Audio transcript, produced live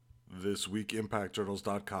This week,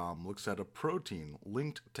 ImpactJournals.com looks at a protein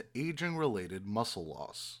linked to aging-related muscle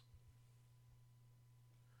loss.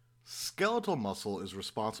 Skeletal muscle is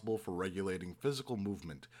responsible for regulating physical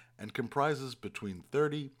movement and comprises between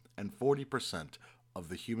 30 and 40% of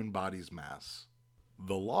the human body's mass.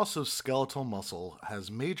 The loss of skeletal muscle has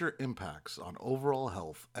major impacts on overall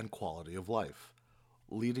health and quality of life,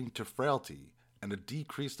 leading to frailty and a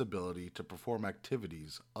decreased ability to perform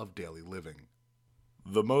activities of daily living.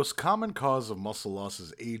 The most common cause of muscle loss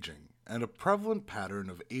is aging, and a prevalent pattern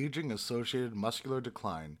of aging-associated muscular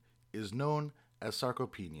decline is known as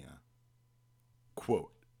sarcopenia.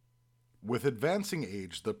 Quote, "With advancing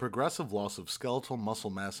age, the progressive loss of skeletal muscle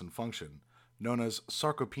mass and function, known as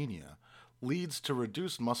sarcopenia, leads to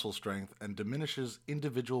reduced muscle strength and diminishes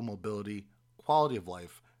individual mobility, quality of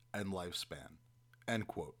life, and lifespan." End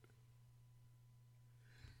quote.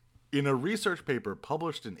 In a research paper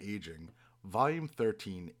published in Aging, Volume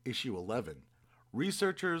 13, Issue 11,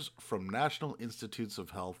 researchers from National Institutes of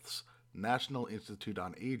Health's National Institute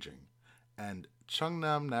on Aging and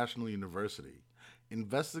Chungnam National University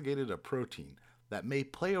investigated a protein that may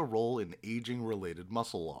play a role in aging-related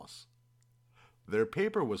muscle loss. Their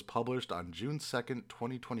paper was published on June 2,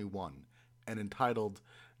 2021, and entitled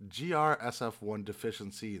GRSF1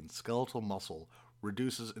 Deficiency in Skeletal Muscle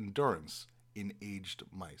Reduces Endurance in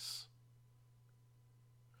Aged Mice.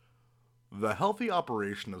 The healthy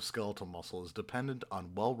operation of skeletal muscle is dependent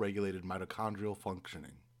on well-regulated mitochondrial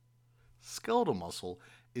functioning. Skeletal muscle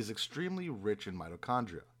is extremely rich in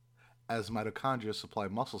mitochondria, as mitochondria supply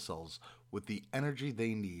muscle cells with the energy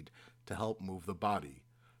they need to help move the body,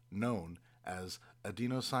 known as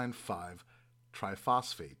adenosine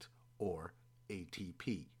 5-triphosphate, or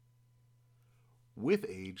ATP. With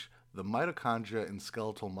age, the mitochondria in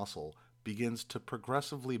skeletal muscle begins to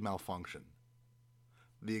progressively malfunction.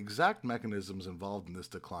 The exact mechanisms involved in this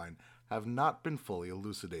decline have not been fully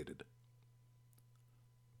elucidated.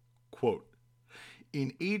 Quote,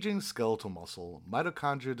 "In aging skeletal muscle,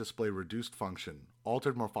 mitochondria display reduced function,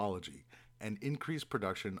 altered morphology, and increased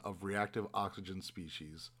production of reactive oxygen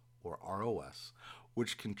species, or ROS,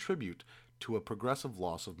 which contribute to a progressive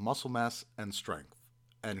loss of muscle mass and strength."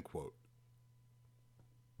 End quote.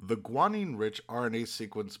 The guanine-rich RNA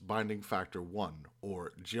sequence binding factor 1,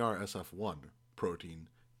 or GRSF1, protein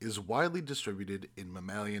is widely distributed in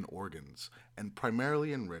mammalian organs and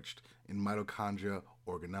primarily enriched in mitochondria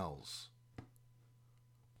organelles.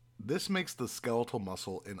 This makes the skeletal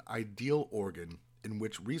muscle an ideal organ in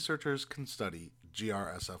which researchers can study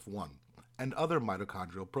GRSF1 and other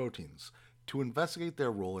mitochondrial proteins to investigate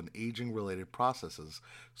their role in aging-related processes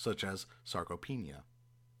such as sarcopenia.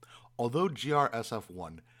 Although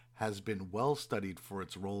GRSF1 has been well studied for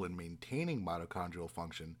its role in maintaining mitochondrial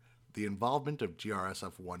function, the involvement of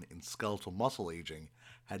GRSF1 in skeletal muscle aging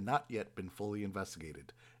had not yet been fully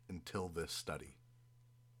investigated until this study.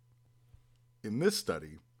 In this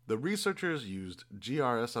study, the researchers used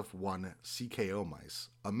GRSF1 CKO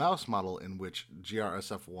mice, a mouse model in which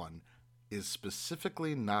GRSF1 is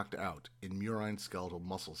specifically knocked out in murine skeletal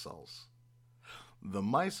muscle cells. The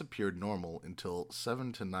mice appeared normal until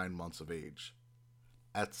 7 to 9 months of age.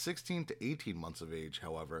 At 16 to 18 months of age,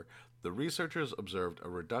 however, the researchers observed a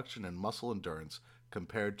reduction in muscle endurance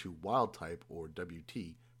compared to wild-type, or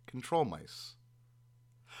WT, control mice.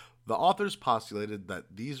 The authors postulated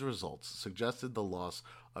that these results suggested the loss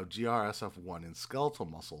of GRSF1 in skeletal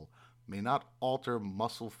muscle may not alter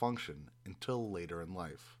muscle function until later in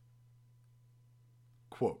life.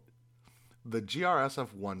 Quote, "The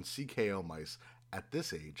GRSF1 CKO mice at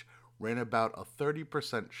this age ran about a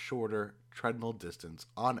 30% shorter treadmill distance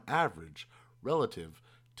on average relative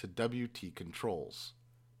to WT controls."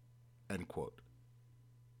 End quote.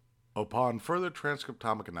 Upon further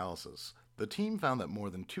transcriptomic analysis, the team found that more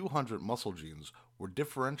than 200 muscle genes were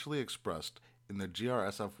differentially expressed in the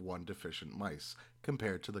GRSF1 deficient mice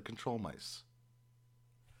compared to the control mice.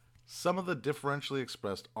 Some of the differentially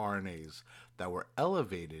expressed RNAs that were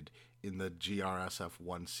elevated in the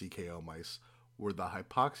GRSF1 CKO mice were the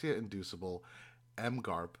hypoxia-inducible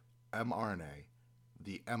mGARP mRNA,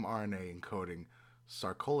 the mRNA encoding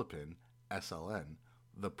sarcolipin SLN,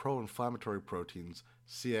 the pro-inflammatory proteins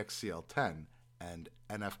CXCL10 and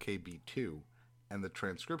NFKB2, and the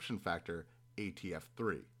transcription factor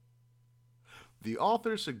ATF3. The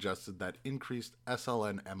authors suggested that increased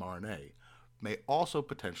SLN mRNA may also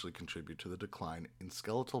potentially contribute to the decline in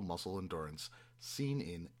skeletal muscle endurance seen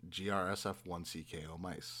in GRSF1 CKO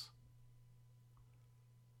mice.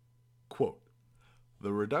 Quote,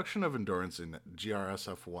 "The reduction of endurance in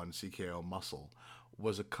GRSF1 CKO muscle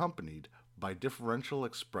was accompanied by differential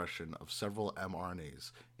expression of several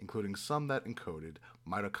mRNAs, including some that encoded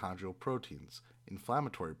mitochondrial proteins,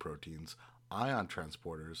 inflammatory proteins, ion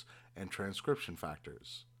transporters, and transcription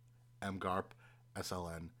factors, mGARP,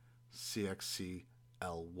 SLN, CXCL10,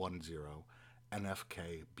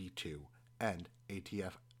 NFKB2, and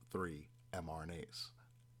ATF3 mRNAs.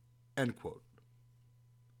 End quote.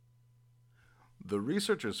 The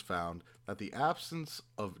researchers found that the absence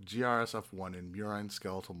of GRSF1 in murine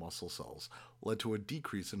skeletal muscle cells led to a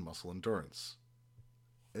decrease in muscle endurance.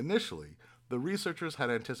 Initially, the researchers had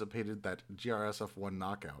anticipated that GRSF1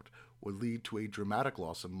 knockout would lead to a dramatic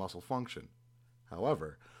loss in muscle function.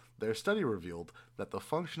 However, their study revealed that the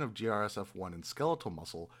function of GRSF1 in skeletal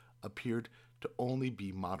muscle appeared to only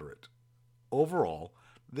be moderate. Overall,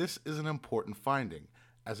 this is an important finding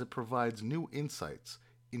as it provides new insights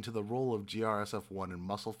into the role of GRSF1 in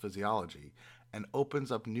muscle physiology and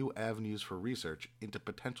opens up new avenues for research into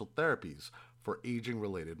potential therapies for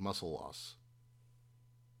aging-related muscle loss.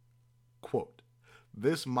 Quote,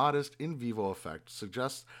 "This modest in vivo effect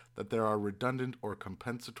suggests that there are redundant or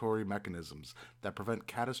compensatory mechanisms that prevent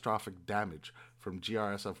catastrophic damage from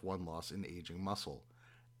GRSF1 loss in aging muscle,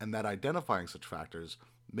 and that identifying such factors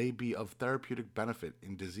may be of therapeutic benefit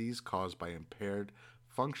in disease caused by impaired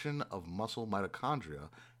function of muscle mitochondria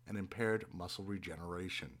and impaired muscle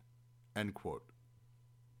regeneration." End quote.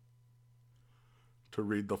 To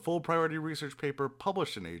read the full priority research paper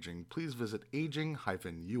published in Aging, please visit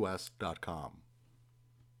aging-us.com.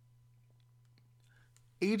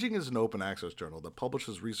 Aging is an open access journal that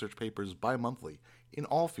publishes research papers bi-monthly in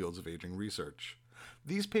all fields of aging research.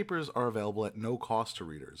 These papers are available at no cost to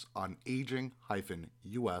readers on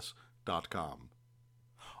aging-us.com.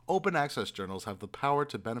 Open access journals have the power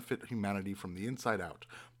to benefit humanity from the inside out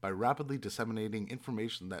by rapidly disseminating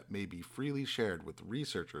information that may be freely shared with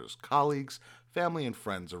researchers, colleagues, family, and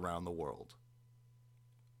friends around the world.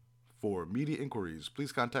 For media inquiries,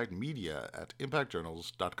 please contact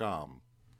media@impactjournals.com.